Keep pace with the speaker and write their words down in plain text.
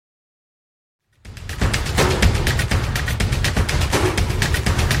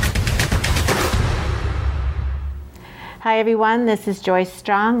Hi everyone, this is Joyce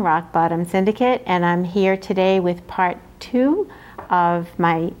Strong, Rock Bottom Syndicate, and I'm here today with part 2 of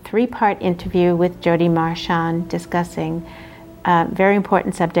my 3-part interview with Jody Marchand discussing a very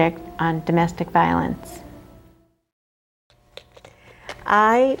important subject on domestic violence.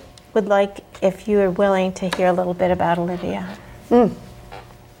 I would like, if you are willing, to hear a little bit about Olivia. Of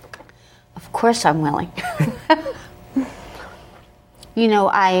course I'm willing. You know,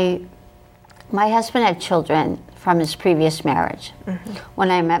 my husband had children from his previous marriage. Mm-hmm. When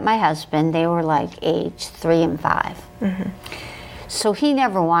I met my husband, they were like age 3 and 5. Mm-hmm. So he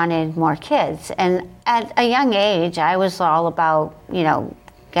never wanted more kids. And at a young age, I was all about, you know,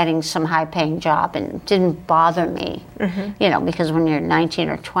 getting some high-paying job, and it didn't bother me, you know, because when you're 19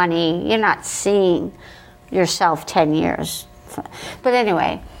 or 20, you're not seeing yourself 10 years. But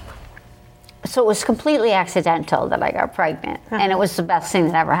anyway, so it was completely accidental that I got pregnant, and it was the best thing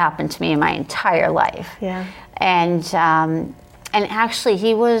that ever happened to me in my entire life. Yeah. And actually,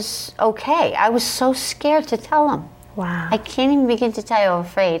 he was okay. I was so scared to tell him. Wow. I can't even begin to tell you, I'm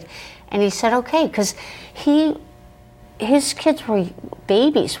afraid. And he said okay, because his kids were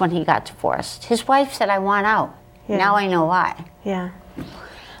babies when he got divorced. His wife said, I want out. Yeah. Now I know why. Yeah.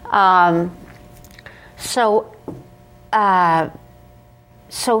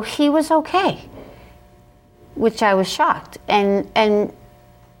 So he was okay, which I was shocked. And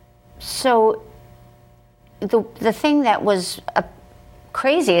so the thing that was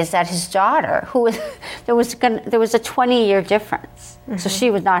crazy is that his daughter, there was a 20-year difference. Mm-hmm. So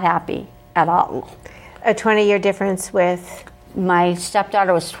she was not happy at all. A 20-year difference with? My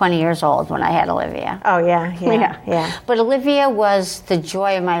stepdaughter was 20 years old when I had Olivia. Oh, yeah. But Olivia was the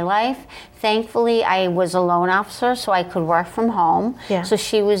joy of my life. Thankfully, I was a loan officer, so I could work from home. Yeah. So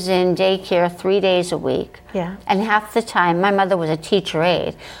she was in daycare 3 days a week. Yeah. And half the time, my mother was a teacher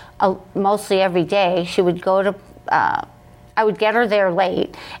aide. Mostly every day, she would go to, I would get her there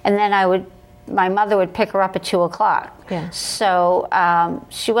late, and then my mother would pick her up at 2 o'clock. Yeah. So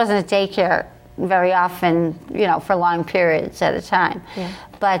she wasn't at daycare very often, you know, for long periods at a time. Yeah.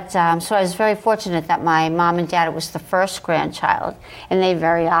 But so I was very fortunate that my mom and dad was the first grandchild, and they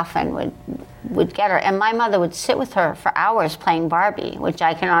very often would get her. And my mother would sit with her for hours playing Barbie, which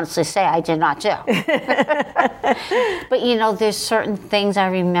I can honestly say I did not do. But, you know, there's certain things I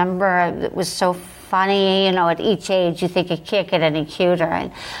remember that was so funny. You know, at each age, you think it can't get any cuter.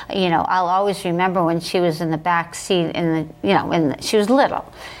 And, you know, I'll always remember when she was in the back seat she was little.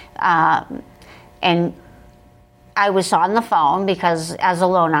 And I was on the phone because as a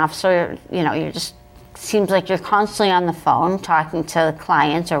loan officer, you know, seems like you're constantly on the phone talking to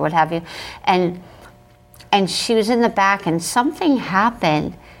clients or what have you. And she was in the back and something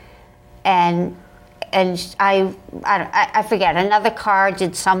happened, and I forget, another car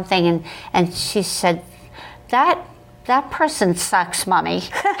did something, and she said, that person sucks, Mommy.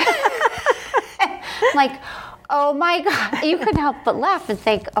 Like, oh my God, you couldn't help but laugh and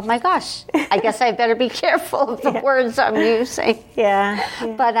think, oh my gosh, I guess I better be careful of the words I'm using. Yeah.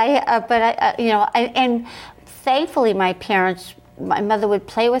 But you know, and thankfully my mother would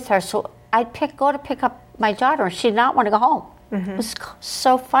play with her, so I'd go to pick up my daughter, and she'd not want to go home. Mm-hmm. It was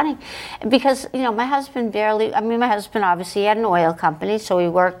so funny. Because, you know, my husband obviously had an oil company, so he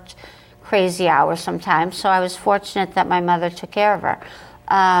worked crazy hours sometimes, so I was fortunate that my mother took care of her.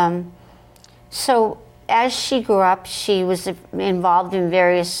 So as she grew up, she was involved in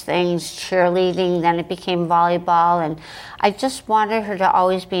various things, cheerleading, then it became volleyball, and I just wanted her to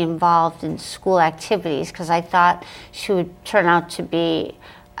always be involved in school activities because I thought she would turn out to be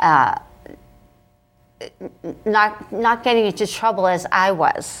not getting into trouble as I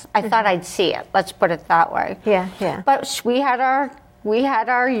was. I thought I'd see it. Let's put it that way. Yeah. But we had our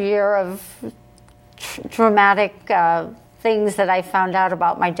year of dramatic things that I found out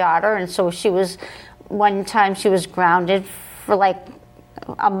about my daughter, and so one time she was grounded for like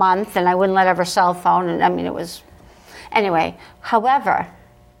a month, and I wouldn't let her have her cell phone, and I mean, it was, anyway. However,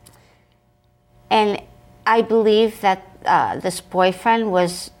 and I believe that this boyfriend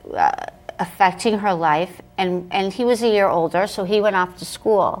was affecting her life, and he was a year older, so he went off to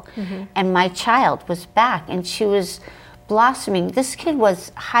school, and my child was back, and she was blossoming. This kid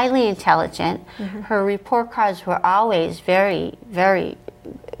was highly intelligent. Her report cards were always very, very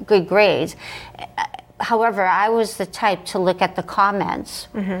good grades. However, I was the type to look at the comments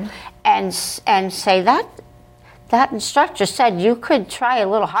and say that instructor said you could try a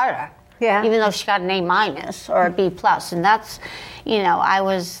little harder, even though she got an A- or a B+. And that's, you know, I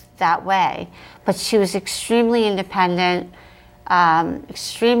was that way. But she was extremely independent,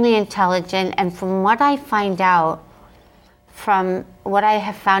 extremely intelligent, and from what I have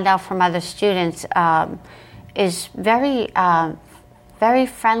found out from other students, is very very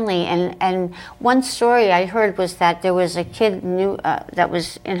friendly. And one story I heard was that there was a kid that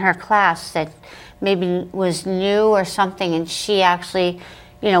was in her class that maybe was new or something, and she actually,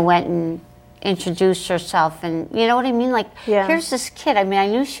 went and introduced herself, and you know what I mean? Like, here's this kid. I mean, I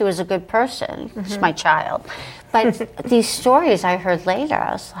knew she was a good person. She's my child. But these stories I heard later,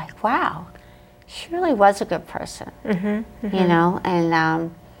 I was like, wow, she really was a good person. And,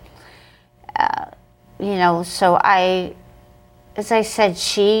 so as I said,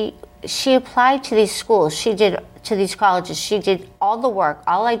 she applied to these schools. She did, to these colleges. She did all the work.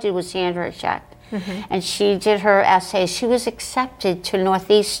 All I did was hand her a check. And she did her essays. She was accepted to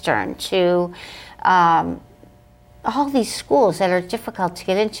Northeastern, to all these schools that are difficult to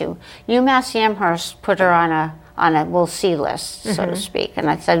get into. UMass Amherst put her on a we'll see list, so to speak. And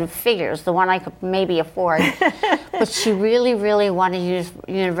I said, figures, the one I could maybe afford. But she really, really wanted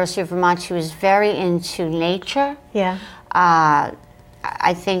University of Vermont. She was very into nature. Yeah.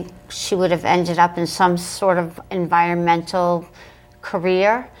 I think she would have ended up in some sort of environmental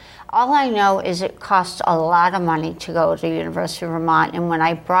career. All I know is it cost a lot of money to go to University of Vermont. And when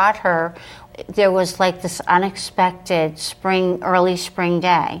I brought her, there was like this unexpected early spring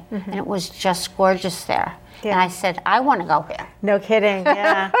day. And it was just gorgeous there. Yeah. And I said, I want to go here. No kidding.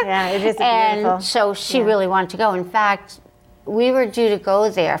 Yeah, it is beautiful. And so she really wanted to go. In fact, we were due to go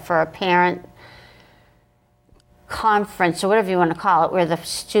there for a parent conference, or whatever you want to call it, where the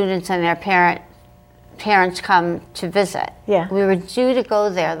students and their parents come to visit. Yeah. We were due to go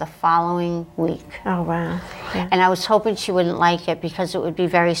there the following week. Oh, wow. Yeah. And I was hoping she wouldn't like it because it would be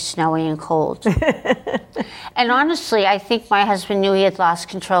very snowy and cold. And honestly, I think my husband knew he had lost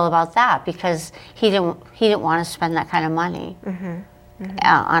control about that because he didn't want to spend that kind of money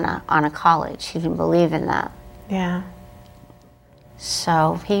on a college. He didn't believe in that. Yeah.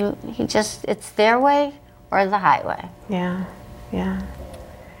 So he just, it's their way or the highway. Yeah.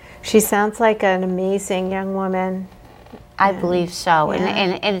 She sounds like an amazing young woman. I believe so. Yeah.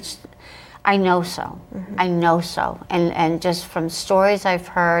 And it's, I know so. I know so. And just from stories I've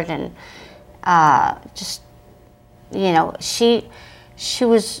heard and just, she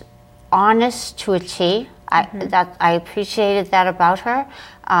was honest to a T. I appreciated that about her.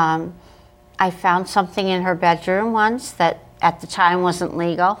 I found something in her bedroom once that at the time wasn't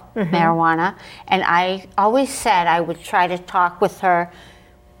legal, marijuana. And I always said I would try to talk with her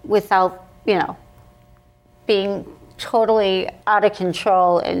without, being totally out of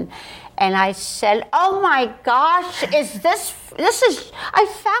control. And I said, oh my gosh, I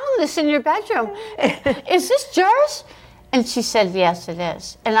found this in your bedroom. Is this yours? And she said, yes, it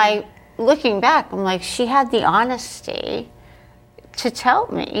is. And looking back, I'm like, she had the honesty to tell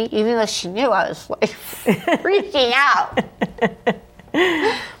me, even though she knew I was like freaking out.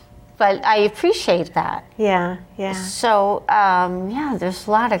 But I appreciate that. Yeah. So, there's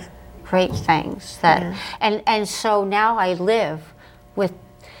a lot of great things that, and so now I live with,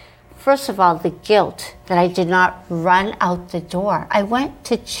 first of all, the guilt that I did not run out the door. I went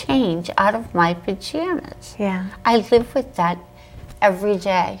to change out of my pajamas. Yeah. I live with that every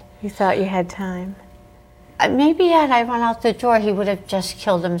day. You thought you had time. Maybe had I run out the door, he would have just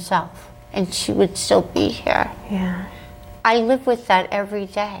killed himself, and she would still be here. Yeah. I live with that every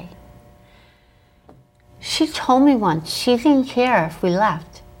day. She told me once she didn't care if we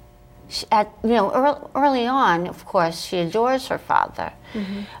left. Early on, of course, she adores her father.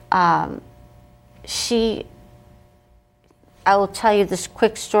 I will tell you this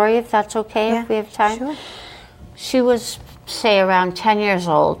quick story, if that's okay, if we have time. Sure. She was, say, around 10 years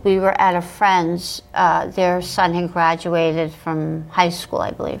old. We were at a friend's. Their son had graduated from high school,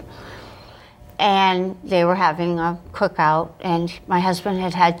 I believe. And they were having a cookout, and my husband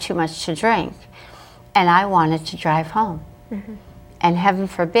had had too much to drink. And I wanted to drive home. And heaven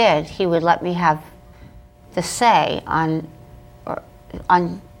forbid he would let me have the say on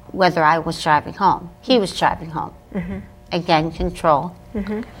whether I was driving home. He was driving home. Again, control.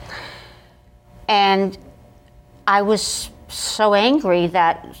 And I was so angry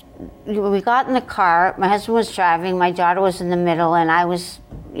that we got in the car, my husband was driving, my daughter was in the middle, and I was,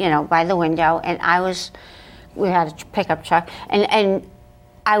 by the window, and we had a pickup truck, and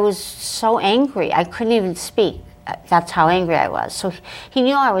I was so angry, I couldn't even speak. That's how angry I was. So he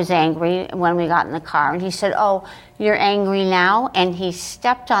knew I was angry when we got in the car, and he said, oh, you're angry now? And he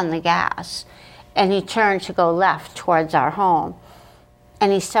stepped on the gas, and he turned to go left towards our home.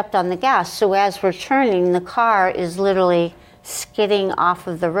 And he stepped on the gas. So as we're turning, the car is literally skidding off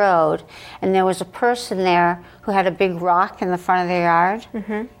of the road. And there was a person there who had a big rock in the front of their yard.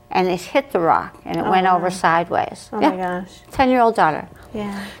 And it hit the rock, and it went over sideways. Oh, my gosh. 10-year-old daughter.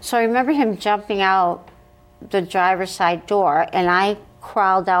 Yeah. So I remember him jumping out the driver's side door, and I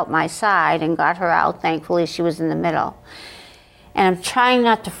crawled out my side and got her out. Thankfully, she was in the middle. And I'm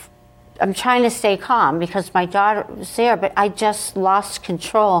trying to stay calm because my daughter was there, but I just lost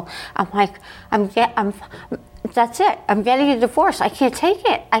control. I'm like, that's it. I'm getting a divorce. I can't take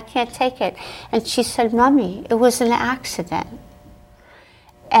it. I can't take it. And she said, Mommy, it was an accident.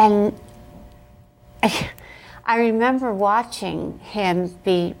 And I remember watching him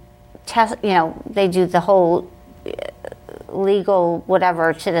be, they do the whole legal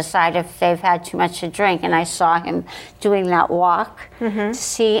whatever to decide if they've had too much to drink, and I saw him doing that walk to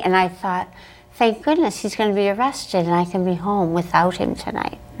see, and I thought, thank goodness he's going to be arrested and I can be home without him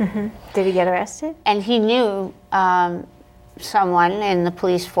tonight. Did he get arrested? And he knew someone in the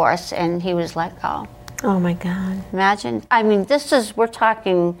police force, and he was let go. Oh my God. Imagine. I mean, we're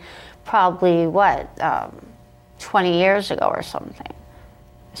talking probably 20 years ago or something.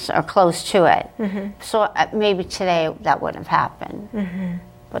 Or close to it. So maybe today that wouldn't have happened.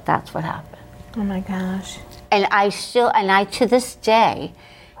 But that's what happened. Oh my gosh. And I to this day,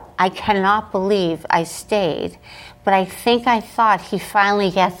 I cannot believe I stayed, but I think I thought he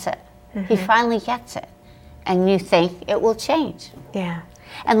finally gets it. He finally gets it. And you think it will change. Yeah.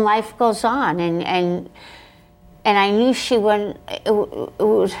 And life goes on, and I knew she wouldn't, it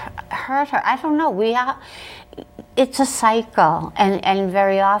would hurt her. I don't know, it's a cycle, and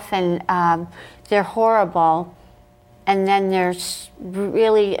very often they're horrible, and then they're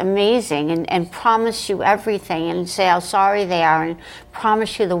really amazing and promise you everything and say how sorry they are and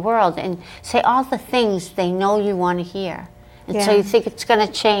promise you the world and say all the things they know you want to hear. And so you think it's going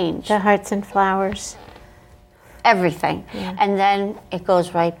to change. The hearts and flowers. Everything. Yeah. And then it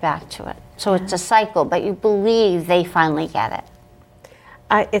goes right back to it. So it's a cycle, but you believe they finally get it.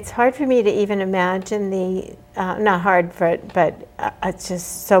 It's hard for me to even imagine not hard for it, but it's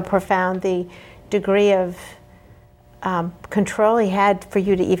just so profound, the degree of control he had for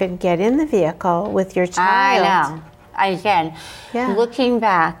you to even get in the vehicle with your child. I know. Looking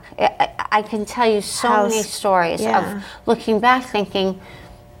back, I can tell you so many stories of looking back thinking,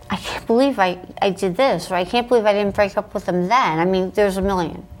 I can't believe I did this, or I can't believe I didn't break up with him then. I mean, there's a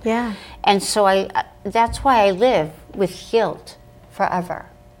million. Yeah. And so that's why I live with guilt forever.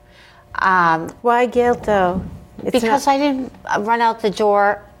 Why guilt, though? Because I didn't run out the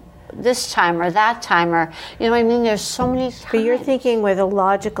door this time or that time, or, you know what I mean? There's so many times. But you're thinking with a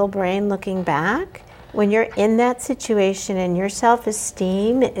logical brain looking back, when you're in that situation and your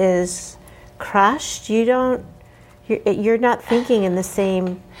self-esteem is crushed, you're not thinking in the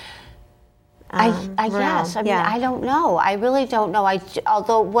same I guess. I mean, I don't know. I really don't know.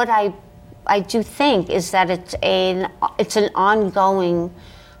 Although what I do think is that it's an ongoing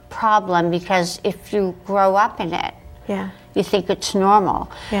problem, because if you grow up in it, you think it's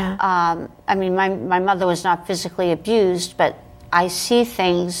normal. I mean, my mother was not physically abused, but I see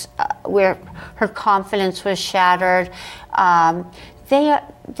things where her confidence was shattered.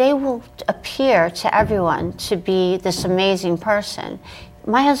 They will appear to everyone to be this amazing person.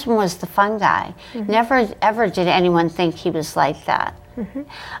 My husband was the fun guy. Never ever did anyone think he was like that.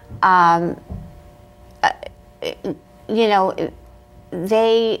 You know,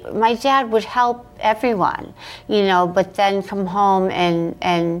 my dad would help everyone, you know, but then come home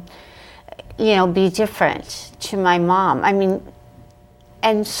and you know, be different to my mom. I mean,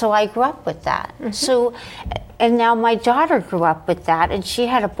 and so I grew up with that. So, and now my daughter grew up with that, and she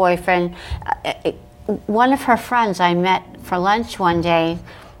had a boyfriend. One of her friends I met for lunch one day,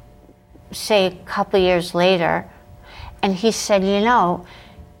 say a couple years later, and he said, you know,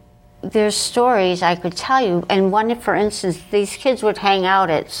 there's stories I could tell you. And one, for instance, these kids would hang out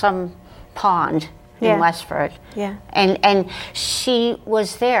at some pond in Westford. And she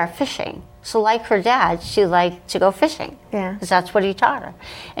was there fishing. So like her dad, she liked to go fishing. Because that's what he taught her.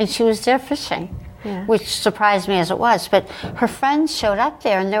 And she was there fishing, which surprised me as it was. But her friends showed up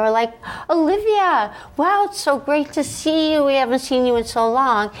there and they were like, Olivia, wow, it's so great to see you. We haven't seen you in so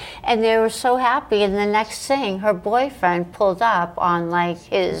long. And they were so happy. And the next thing, her boyfriend pulled up on like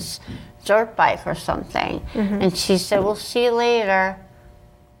his dirt bike or something. And she said, we'll see you later.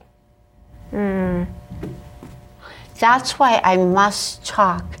 That's why I must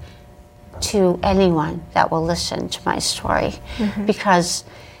talk to anyone that will listen to my story, because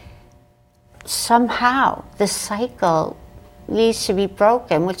somehow the cycle needs to be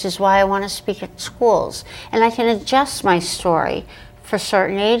broken, which is why I want to speak at schools. And I can adjust my story for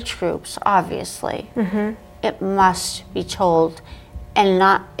certain age groups, obviously. It must be told, and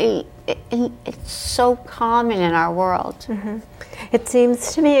not. It's so common in our world. It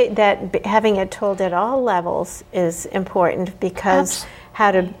seems to me that having it told at all levels is important, because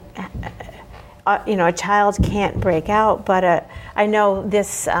a child can't break out, but I know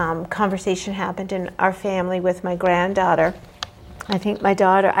this conversation happened in our family with my granddaughter. I think my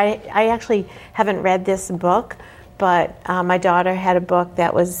daughter, I actually haven't read this book, but my daughter had a book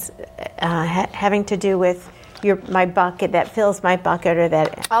that was having to do with my bucket, that fills my bucket, or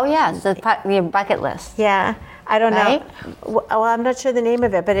that... Oh, yeah, your bucket list. Yeah, I don't right? know. Well, I'm not sure the name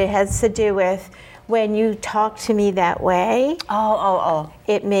of it, but it has to do with when you talk to me that way. Oh.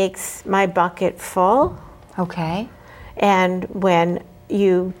 It makes my bucket full. Okay. And when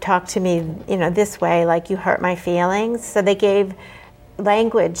you talk to me, this way, like you hurt my feelings. So they gave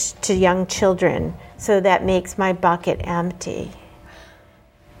language to young children, so that makes my bucket empty.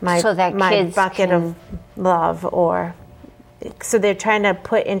 My bucket of love, so they're trying to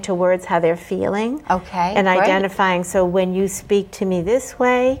put into words how they're feeling. Okay. And identifying. So when you speak to me this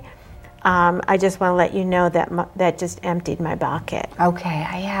way, I just want to let you know that that just emptied my bucket. Okay,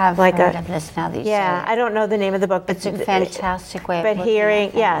 I have heard of this now that you say it. I don't know the name of the book. It's a fantastic way of looking hearing,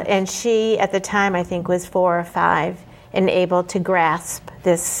 at things. and she at the time I think was 4 or 5 and able to grasp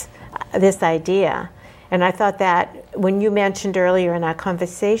this idea. And I thought that when you mentioned earlier in our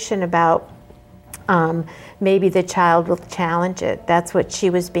conversation about maybe the child will challenge it, that's what she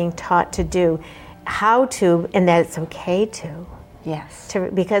was being taught to do, how to, and that it's okay to. Yes.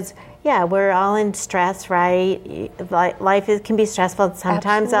 Because we're all in stress, right? Life can be stressful.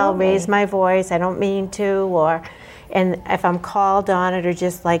 Sometimes I'll raise my voice. I don't mean to, and if I'm called on it, or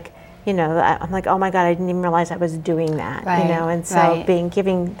just like, I'm like, oh my God, I didn't even realize I was doing that, And so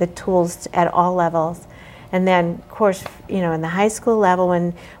giving the tools at all levels. And then, of course, in the high school level,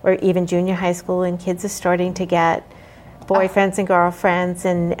 or even junior high school, when kids are starting to get boyfriends and girlfriends,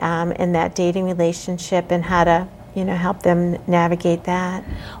 and in that dating relationship, and how to, help them navigate that.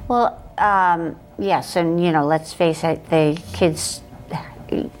 Well, yes, and let's face it, the kids.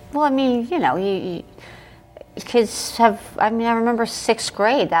 Well, I mean, kids have. I mean, I remember 6th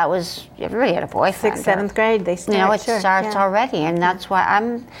grade. That was everybody had a boyfriend. 6th, 7th grade, they start. It starts already, and that's why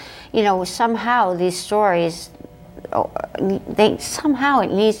I'm. Somehow these stories, somehow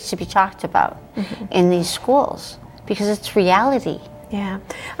it needs to be talked about in these schools, because it's reality. Yeah.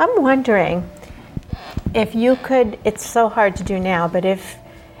 I'm wondering if you could, it's so hard to do now, but if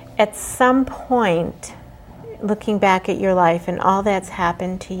at some point, looking back at your life and all that's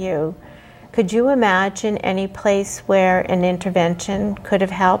happened to you, could you imagine any place where an intervention could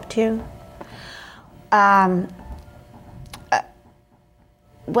have helped you?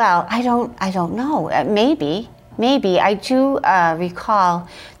 Well, I don't know. Maybe. I do recall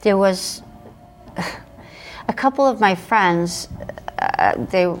there was a couple of my friends.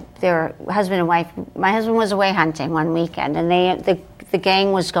 They were husband and wife. My husband was away hunting one weekend, and the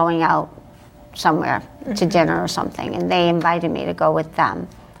gang was going out somewhere to dinner or something, and they invited me to go with them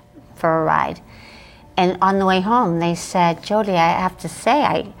for a ride. And on the way home, they said, "Jody, I have to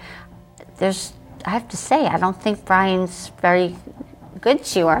say, I don't think Brian's very good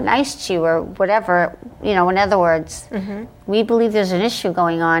to you or nice to you or whatever, in other words, we believe there's an issue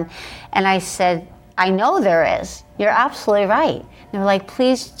going on." And I said, "I know there is. You're absolutely right." And they were like,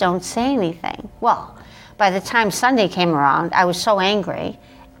 "Please don't say anything." Well, by the time Sunday came around, I was so angry.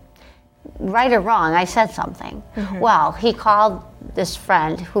 Right or wrong, I said something. Well, he called this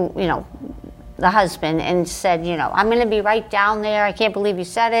friend who, the husband, and said, "I'm going to be right down there. I can't believe you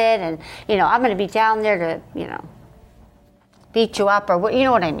said it. And, I'm going to be down there to, beat you up," or what, you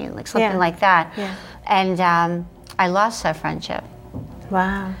know what I mean, like something like that. Yeah. And I lost that friendship.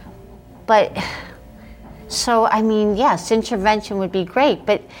 Wow. But so I mean, yes, intervention would be great.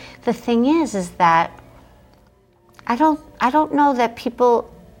 But the thing is that I don't know that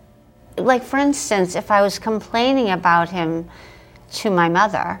people, like for instance, if I was complaining about him to my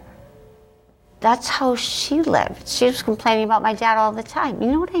mother, that's how she lived. She was complaining about my dad all the time.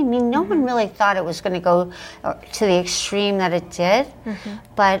 You know what I mean? No one really thought it was going to go to the extreme that it did.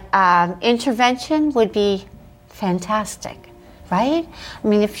 But intervention would be fantastic, right? I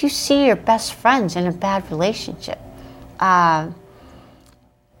mean, if you see your best friends in a bad relationship,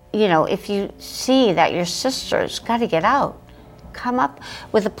 if you see that your sister's got to get out, come up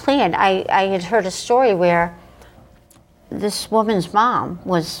with a plan. I had heard a story where this woman's mom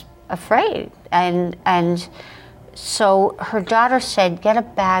was afraid, and so her daughter said, "Get a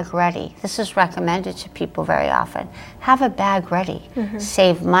bag ready." This is recommended to people very often. Have a bag ready.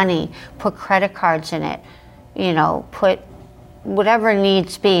 Save money. Put credit cards in it. Put whatever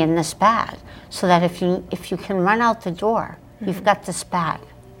needs be in this bag, so that if you can run out the door, you've got this bag.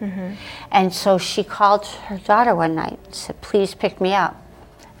 And so she called her daughter one night and said, "Please pick me up."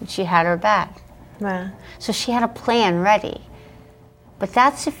 And she had her bag. Wow. So she had a plan ready. But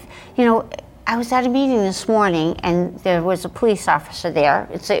that's I was at a meeting this morning, and there was a police officer there.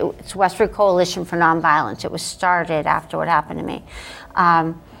 It's Westford Coalition for Nonviolence. It was started after what happened to me.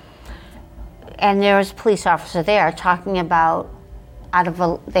 And there was a police officer there talking about,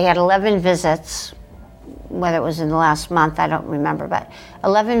 they had 11 visits, whether it was in the last month, I don't remember, but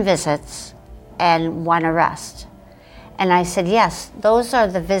 11 visits and 1 arrest. And I said, yes, those are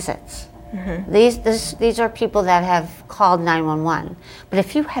the visits. Mm-hmm. These are people that have called 911. But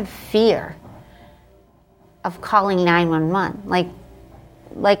if you have fear of calling 911,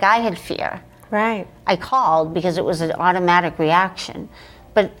 like I had fear. Right. I called because it was an automatic reaction,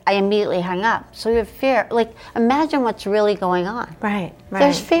 but I immediately hung up. So you have fear. Like, imagine what's really going on. Right.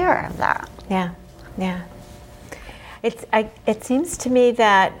 There's fear of that. Yeah. It seems to me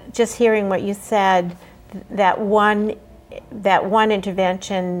that just hearing what you said, that one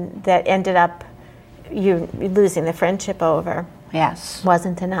intervention that ended up you losing the friendship over, yes,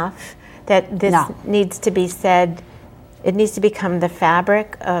 wasn't enough. That this needs to be said. It needs to become the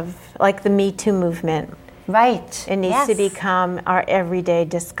fabric of, like, the Me Too movement. Right. It needs to become our everyday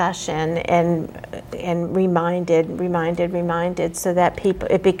discussion and reminded, so that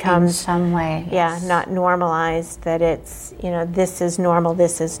it becomes in some way. Yes. Not normalized, that it's, this is normal,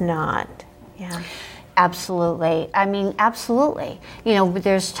 this is not. Yeah. Absolutely. I mean, absolutely.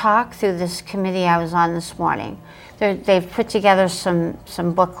 There's talk through this committee I was on this morning. They've put together some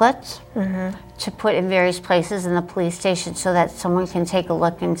booklets mm-hmm. to put in various places in the police station so that someone can take a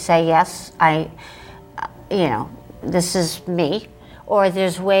look and say, yes, this is me. Or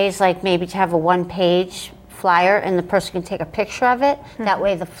there's ways, like, maybe to have a 1-page flyer and the person can take a picture of it. Mm-hmm. That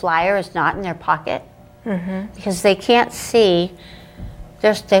way the flyer is not in their pocket. Mm-hmm. Because they can't see,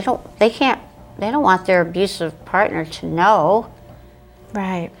 they don't want their abusive partner to know.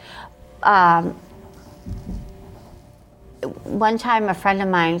 Right. One time, a friend of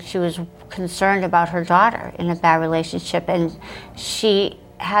mine, she was concerned about her daughter in a bad relationship, and she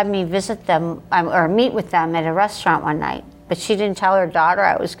had me visit them or meet with them at a restaurant one night, but she didn't tell her daughter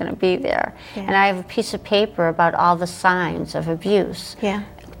I was going to be there. Yeah. And I have a piece of paper about all the signs of abuse. Yeah.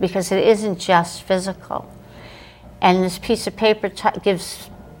 Because it isn't just physical. And this piece of paper gives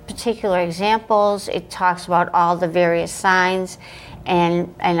particular examples. It talks about all the various signs,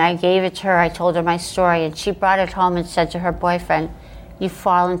 and I gave it to her. I told her my story, and she brought it home and said to her boyfriend, "You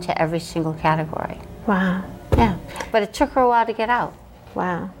fall into every single category." Wow. Yeah. But it took her a while to get out.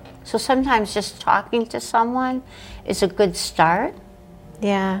 Wow. So sometimes just talking to someone is a good start.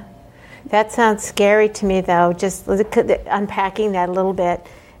 Yeah. That sounds scary to me, though. Just unpacking that a little bit.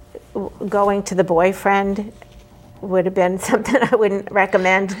 Going to the boyfriend would have been something I wouldn't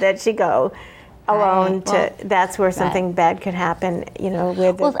recommend that she go alone. That's where something bad could happen.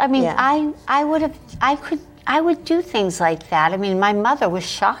 I would do things like that. I mean, my mother was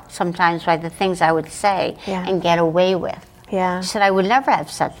shocked sometimes by the things I would say and get away with. Yeah. She said I would never have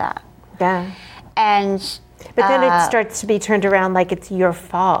said that. Yeah. But then it starts to be turned around like it's your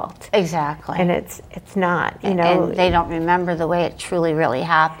fault. Exactly. And it's not, And they don't remember the way it truly really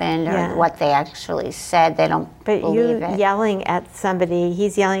happened or what they actually said. They don't believe it. Yelling at somebody,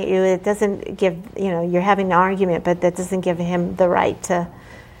 he's yelling at you, it doesn't give, you're having an argument, but that doesn't give him the right to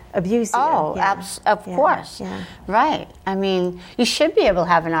abuse you. Oh, of course. Yeah. Right. I mean, you should be able to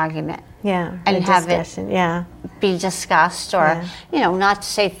have an argument. Yeah. And have it be discussed, or, not to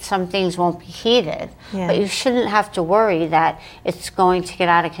say some things won't be heated, but you shouldn't have to worry that it's going to get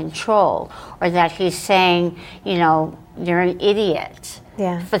out of control, or that he's saying, you're an idiot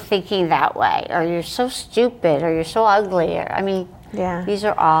for thinking that way, or you're so stupid, or you're so ugly, these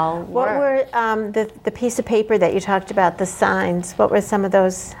are all words. What were the piece of paper that you talked about, the signs, what were some of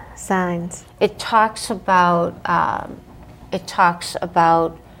those signs? It talks about,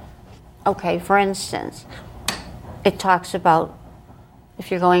 okay, for instance, it talks about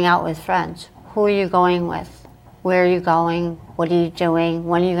if you're going out with friends, who are you going with? Where are you going? What are you doing?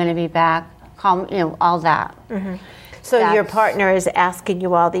 When are you going to be back? All that. Mm-hmm. So your partner is asking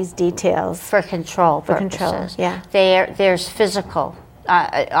you all these details. For control purposes. For control, yeah. There's physical,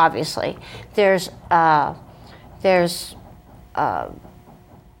 obviously. There's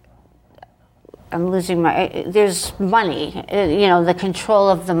money, the control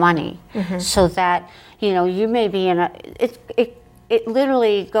of the money, mm-hmm. so that, you may be in it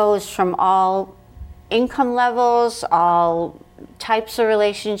literally goes from all income levels, all types of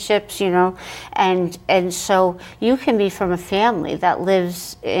relationships, and so you can be from a family that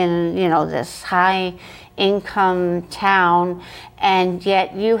lives in, this high income town, and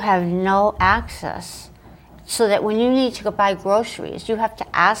yet you have no access. So that when you need to go buy groceries, you have to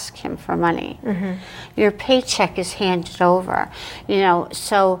ask him for money. Mm-hmm. Your paycheck is handed over,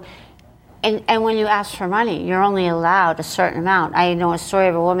 so and when you ask for money, you're only allowed a certain amount. I know a story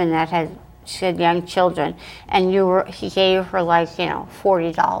of a woman that she had young children, and he gave her like, $40.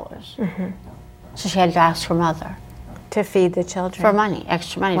 Mm-hmm. So she had to ask her mother. To feed the children? For money,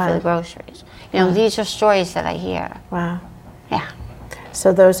 extra money for the groceries. These are stories that I hear. Wow. Yeah.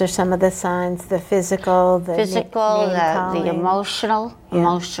 So those are some of the signs, the physical, the emotional,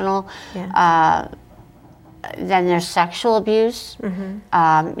 Yeah. Then there's sexual abuse.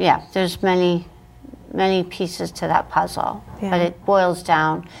 Mm-hmm. There's many pieces to that puzzle. Yeah. But it boils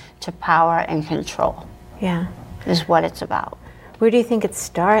down to power and control. Yeah. Is what it's about. Where do you think it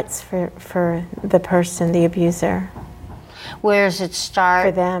starts for the person, the abuser? Where does it start?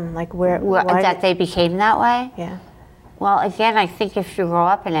 For them, like where that they became that way? Yeah. Well, again, I think if you grow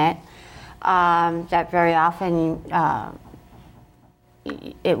up in it, that very often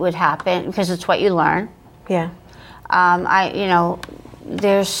it would happen because it's what you learn. Yeah.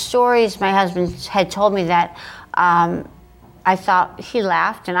 There's stories my husband had told me that I thought he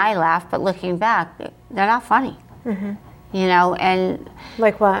laughed and I laughed, but looking back, they're not funny. Mm-hmm. And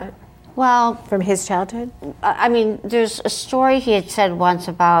like what? Well, from his childhood? There's a story he had said once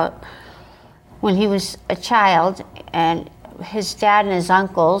about when he was a child, and his dad and his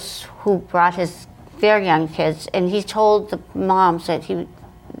uncles who brought their young kids, and he told the moms that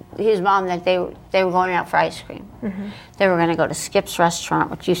his mom that they were going out for ice cream. Mm-hmm. They were going to go to Skip's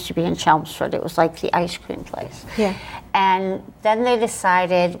restaurant, which used to be in Chelmsford. It was like the ice cream place. Yeah. And then they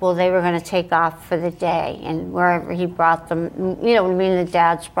decided, they were going to take off for the day, and wherever he brought them, the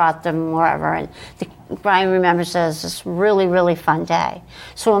dads brought them wherever, and Brian remembers it as this really, really fun day.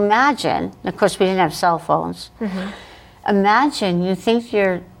 So imagine, of course we didn't have cell phones, mm-hmm. Imagine you think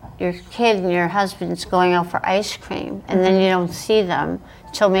your kid and your husband's going out for ice cream, and then you don't see them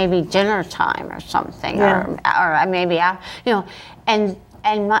till maybe dinner time or something, or maybe, and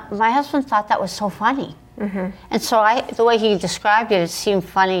my husband thought that was so funny. Mm-hmm. And so the way he described it seemed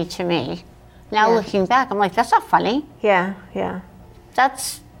funny to me. Now looking back, I'm like, that's not funny. Yeah, yeah.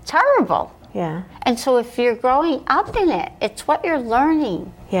 That's terrible. Yeah. And so if you're growing up in it, it's what you're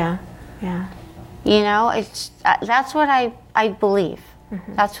learning. Yeah, yeah. That's what I believe.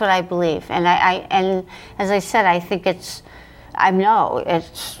 Mm-hmm. That's what I believe. And and as I said, I think it's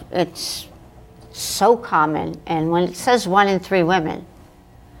so common. And when it says 1 in 3 women,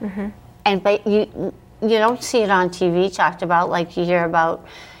 mm-hmm. But you don't see it on TV talked about like you hear about,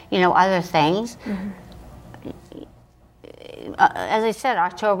 other things. Mm-hmm. As I said,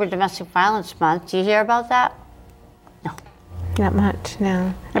 October Domestic Violence Month. Do you hear about that? No. Not much,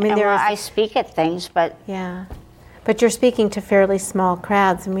 no. I speak at things, but... Yeah. But you're speaking to fairly small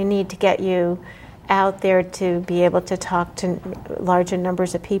crowds, and we need to get you out there to be able to talk to larger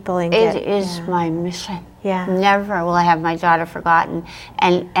numbers of people. And it is my mission. Yeah. Never will I have my daughter forgotten.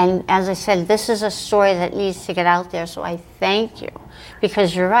 And as I said, this is a story that needs to get out there, so I thank you.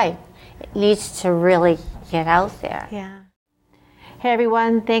 Because you're right. It needs to really get out there. Yeah. Hey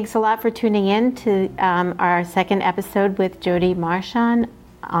everyone, thanks a lot for tuning in to our second episode with Jody Marchand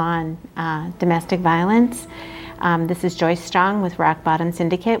on domestic violence. This is Joyce Strong with Rock Bottom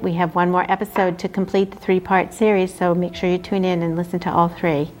Syndicate. We have one more episode to complete the 3-part series, so make sure you tune in and listen to all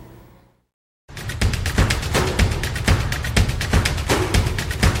 3.